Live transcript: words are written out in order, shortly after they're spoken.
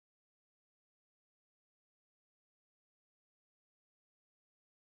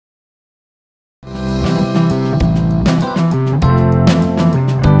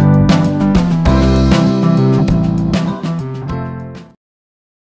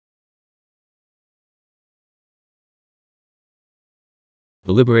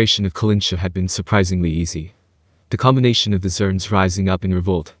The liberation of Kalinsha had been surprisingly easy. The combination of the Zerns rising up in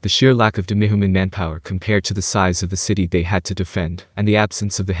revolt, the sheer lack of Demihuman manpower compared to the size of the city they had to defend, and the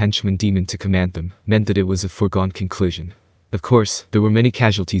absence of the henchman demon to command them, meant that it was a foregone conclusion. Of course, there were many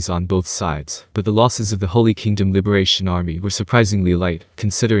casualties on both sides, but the losses of the Holy Kingdom Liberation Army were surprisingly light,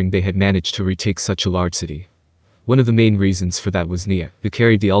 considering they had managed to retake such a large city. One of the main reasons for that was Neia, who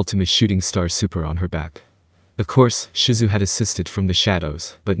carried the ultimate shooting star super on her back. Of course, Shizu had assisted from the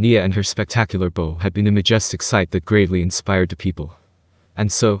shadows, but Neia and her spectacular bow had been a majestic sight that greatly inspired the people.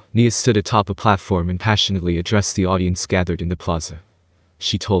 And so, Neia stood atop a platform and passionately addressed the audience gathered in the plaza.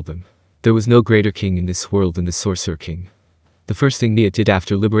 She told them, there was no greater king in this world than the Sorcerer King. The first thing Neia did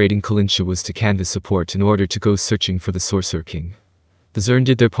after liberating Kalinsha was to canvass support in order to go searching for the Sorcerer King. The Zern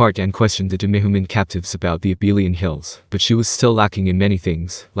did their part and questioned the Demihuman captives about the Abelian Hills, but she was still lacking in many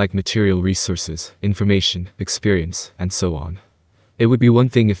things, like material resources, information, experience, and so on. It would be one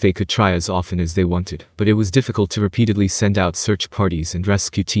thing if they could try as often as they wanted, but it was difficult to repeatedly send out search parties and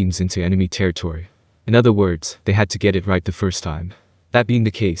rescue teams into enemy territory. In other words, they had to get it right the first time. That being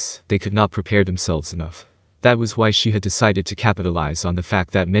the case, they could not prepare themselves enough. That was why she had decided to capitalize on the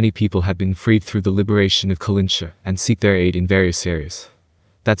fact that many people had been freed through the liberation of Kalinsha and seek their aid in various areas.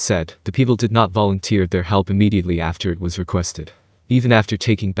 That said, the people did not volunteer their help immediately after it was requested. Even after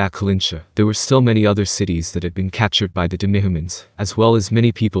taking back Kalinsha, there were still many other cities that had been captured by the Demihumans, as well as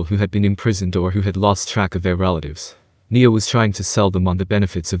many people who had been imprisoned or who had lost track of their relatives. Neia was trying to sell them on the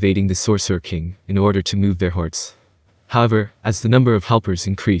benefits of aiding the Sorcerer King in order to move their hearts. However, as the number of helpers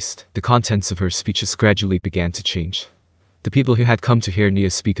increased, the contents of her speeches gradually began to change. The people who had come to hear Neia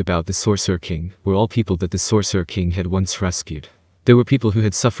speak about the Sorcerer King were all people that the Sorcerer King had once rescued. There were people who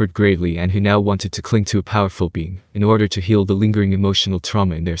had suffered greatly and who now wanted to cling to a powerful being, in order to heal the lingering emotional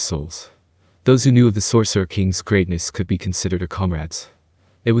trauma in their souls. Those who knew of the Sorcerer King's greatness could be considered her comrades.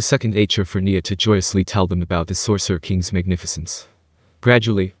 It was second nature for Neia to joyously tell them about the Sorcerer King's magnificence.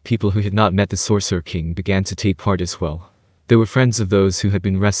 Gradually, people who had not met the Sorcerer King began to take part as well. They were friends of those who had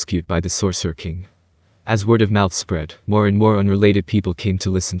been rescued by the Sorcerer King. As word of mouth spread, more and more unrelated people came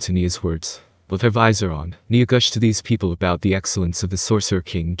to listen to Neia's words. With her visor on, Neia gushed to these people about the excellence of the Sorcerer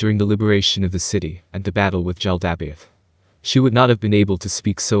King during the liberation of the city and the battle with Jaldabaoth. She would not have been able to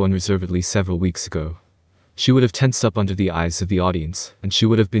speak so unreservedly several weeks ago. She would have tensed up under the eyes of the audience, and she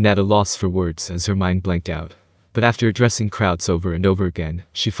would have been at a loss for words as her mind blanked out. But after addressing crowds over and over again,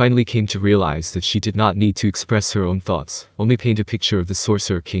 she finally came to realize that she did not need to express her own thoughts, only paint a picture of the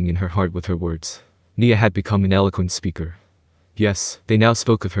Sorcerer King in her heart with her words. Neia had become an eloquent speaker. Yes, they now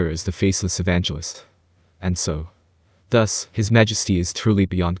spoke of her as the faceless evangelist. And so. Thus, His Majesty is truly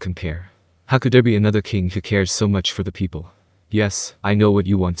beyond compare. How could there be another king who cares so much for the people? Yes, I know what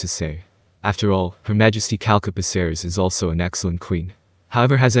you want to say. After all, Her Majesty Kalkapasares is also an excellent queen.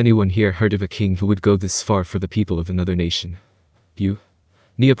 However, has anyone here heard of a king who would go this far for the people of another nation? You?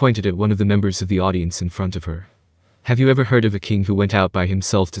 Neia pointed at one of the members of the audience in front of her. Have you ever heard of a king who went out by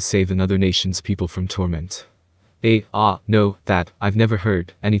himself to save another nation's people from torment? No, I've never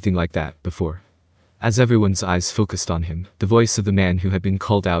heard anything like that before. As everyone's eyes focused on him, the voice of the man who had been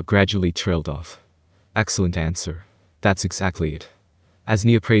called out gradually trailed off. Excellent answer. That's exactly it. As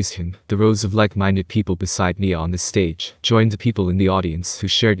Neia praised him, the rows of like-minded people beside Neia on the stage joined the people in the audience who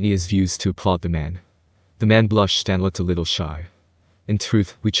shared Neia's views to applaud the man. The man blushed and looked a little shy. In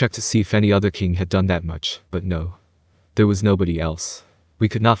truth, we checked to see if any other king had done that much, but no. There was nobody else. We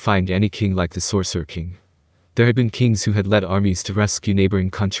could not find any king like the Sorcerer King. There had been kings who had led armies to rescue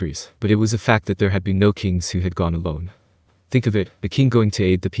neighboring countries, but it was a fact that there had been no kings who had gone alone. Think of it, a king going to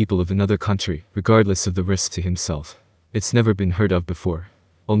aid the people of another country, regardless of the risk to himself. It's never been heard of before.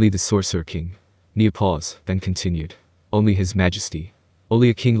 Only the Sorcerer King. Neia paused, then continued. Only His Majesty. Only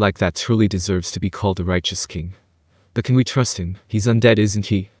a king like that truly deserves to be called a righteous king. But can we trust him? He's undead, isn't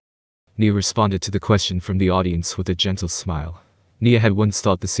he? Neia responded to the question from the audience with a gentle smile. Neia had once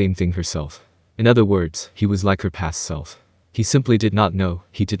thought the same thing herself. In other words, he was like her past self. He simply did not know,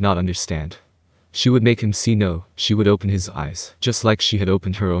 he did not understand. She would make him see no, she would open his eyes, just like she had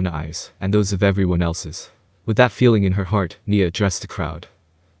opened her own eyes, and those of everyone else's. With that feeling in her heart, Neia addressed the crowd.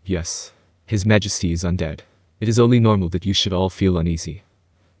 Yes. His Majesty is undead. It is only normal that you should all feel uneasy.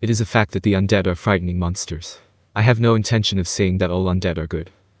 It is a fact that the undead are frightening monsters. I have no intention of saying that all undead are good.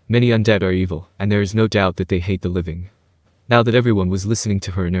 Many undead are evil, and there is no doubt that they hate the living. Now that everyone was listening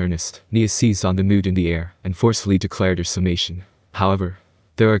to her in earnest, Neia seized on the mood in the air, and forcefully declared her summation. However,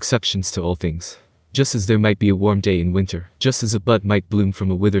 there are exceptions to all things. Just as there might be a warm day in winter, just as a bud might bloom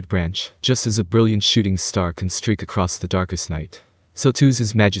from a withered branch, just as a brilliant shooting star can streak across the darkest night, so too is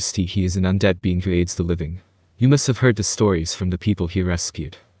His Majesty. He is an undead being who aids the living. You must have heard the stories from the people he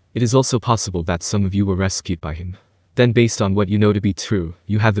rescued. It is also possible that some of you were rescued by him. Then based on what you know to be true,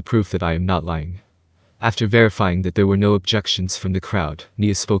 you have the proof that I am not lying. After verifying that there were no objections from the crowd,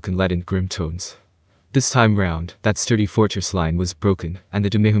 Neia spoke in leaden, grim tones. This time round, that sturdy fortress line was broken, and the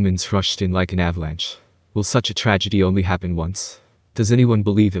Demihumans rushed in like an avalanche. Will such a tragedy only happen once? Does anyone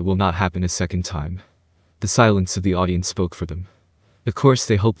believe it will not happen a second time? The silence of the audience spoke for them. Of course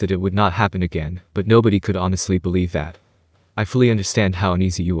they hoped that it would not happen again, but nobody could honestly believe that. I fully understand how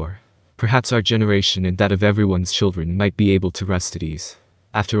uneasy you are. Perhaps our generation and that of everyone's children might be able to rest at ease.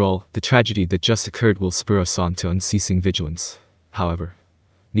 After all, the tragedy that just occurred will spur us on to unceasing vigilance. However,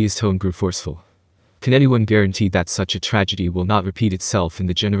 Neia's tone grew forceful. Can anyone guarantee that such a tragedy will not repeat itself in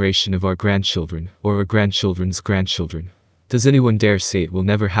the generation of our grandchildren, or our grandchildren's grandchildren? Does anyone dare say it will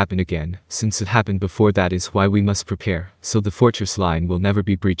never happen again, since it happened before? That is why we must prepare, so the fortress line will never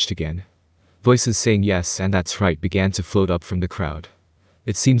be breached again. Voices saying yes and that's right began to float up from the crowd.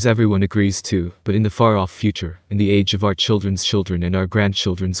 It seems everyone agrees too, but in the far-off future, in the age of our children's children and our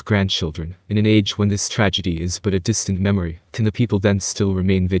grandchildren's grandchildren, in an age when this tragedy is but a distant memory, can the people then still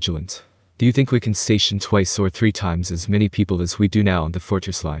remain vigilant? Do you think we can station twice or 3 times as many people as we do now on the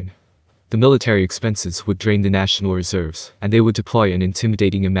fortress line? The military expenses would drain the national reserves, and they would deploy an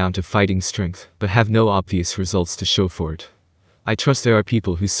intimidating amount of fighting strength, but have no obvious results to show for it. I trust there are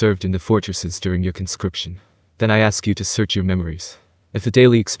people who served in the fortresses during your conscription. Then I ask you to search your memories. If the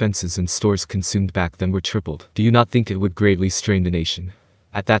daily expenses and stores consumed back then were tripled, do you not think it would greatly strain the nation?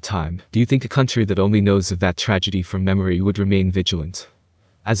 At that time, do you think a country that only knows of that tragedy from memory would remain vigilant?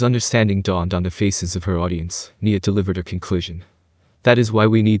 As understanding dawned on the faces of her audience, Neia delivered her conclusion. That is why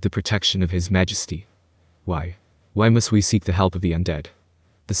we need the protection of His Majesty. Why? Why must we seek the help of the undead?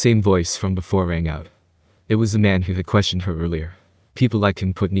 The same voice from before rang out. It was the man who had questioned her earlier. People like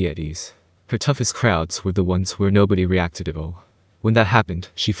him put Neia at ease. Her toughest crowds were the ones where nobody reacted at all. When that happened,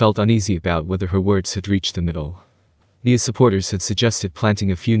 she felt uneasy about whether her words had reached them at all. Neia's supporters had suggested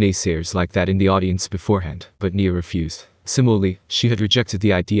planting a few naysayers like that in the audience beforehand, but Neia refused. Similarly, she had rejected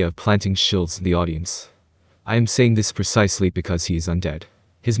the idea of planting shills in the audience. I am saying this precisely because he is undead.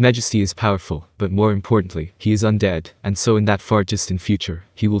 His Majesty is powerful, but more importantly, he is undead, and so in that far distant future,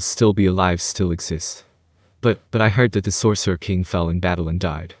 he will still be alive, still exist. But I heard that the Sorcerer King fell in battle and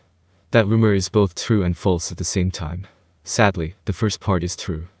died. That rumor is both true and false at the same time. Sadly, the first part is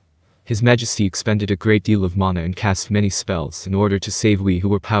true. His Majesty expended a great deal of mana and cast many spells in order to save we who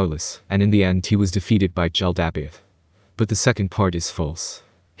were powerless, and in the end he was defeated by Jaldabaoth. But the second part is false.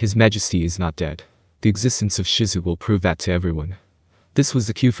 His Majesty is not dead. The existence of Shizu will prove that to everyone. This was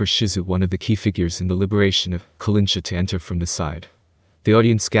the cue for Shizu, one of the key figures in the liberation of Kalinsha, to enter from the side. The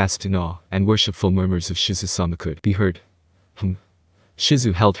audience gasped in awe, and worshipful murmurs of Shizu-sama could be heard.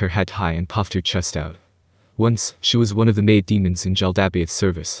 Shizu held her head high and puffed her chest out. Once, she was one of the maid demons in Jaldabaoth's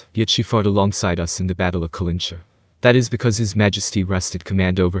service, yet she fought alongside us in the Battle of Kalinsha. That is because His Majesty wrested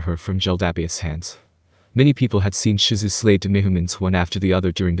command over her from Jaldabaoth's hands. Many people had seen Shizu slay Demihumans one after the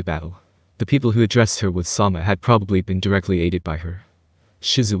other during the battle. The people who addressed her with Sama had probably been directly aided by her.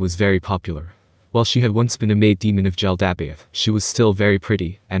 Shizu was very popular. While she had once been a maid demon of Jaldabaoth, she was still very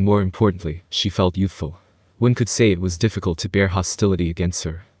pretty, and more importantly, she felt youthful. One could say it was difficult to bear hostility against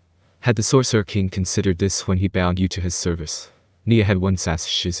her. Had the Sorcerer King considered this when he bound you to his service? Neia had once asked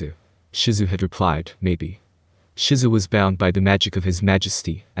Shizu. Shizu had replied, maybe. Shizu was bound by the magic of His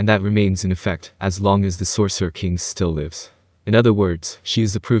Majesty, and that remains in effect as long as the Sorcerer King still lives. In other words, she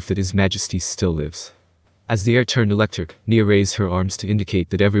is the proof that His Majesty still lives. As the air turned electric, Neia raised her arms to indicate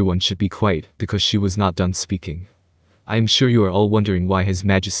that everyone should be quiet, because she was not done speaking. I am sure you are all wondering why His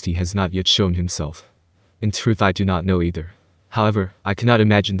Majesty has not yet shown himself. In truth, I do not know either. However, I cannot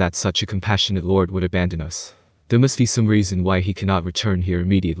imagine that such a compassionate Lord would abandon us. There must be some reason why he cannot return here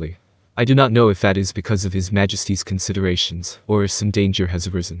immediately. I do not know if that is because of His Majesty's considerations, or if some danger has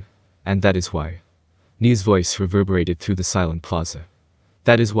arisen. And that is why. Neia's voice reverberated through the silent plaza.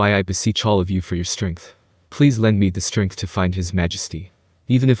 That is why I beseech all of you for your strength. Please lend me the strength to find His Majesty.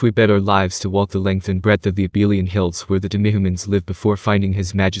 Even if we bet our lives to walk the length and breadth of the Abelian hills where the Demihumans live before finding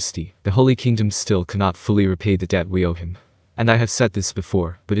His Majesty, the Holy Kingdom still cannot fully repay the debt we owe him. And I have said this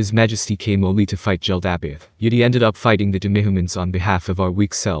before, but His Majesty came only to fight Jaldabaoth, yet he ended up fighting the Demihumans on behalf of our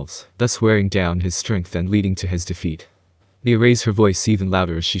weak selves, thus wearing down his strength and leading to his defeat. Neia raised her voice even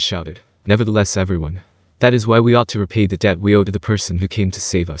louder as she shouted, "Nevertheless, everyone. That is why we ought to repay the debt we owe to the person who came to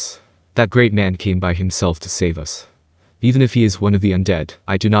save us. That great man came by himself to save us. Even if he is one of the undead,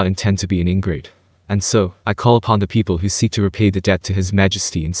 I do not intend to be an ingrate. And so, I call upon the people who seek to repay the debt to His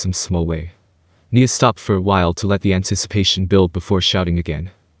Majesty in some small way." Neia stopped for a while to let the anticipation build before shouting again.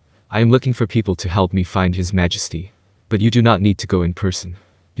 I am looking for people to help me find His Majesty. But you do not need to go in person.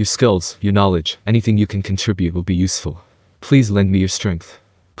 Your skills, your knowledge, anything you can contribute will be useful. Please lend me your strength.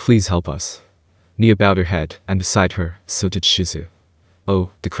 Please help us. Neia bowed her head, and beside her, so did Shizu. Oh,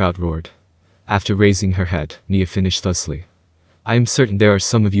 the crowd roared. After raising her head, Neia finished thusly. I am certain there are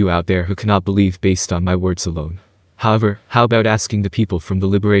some of you out there who cannot believe based on my words alone. However, how about asking the people from the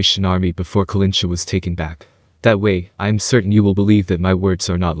Liberation Army before Kalincha was taken back? That way, I am certain you will believe that my words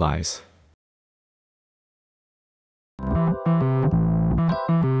are not lies.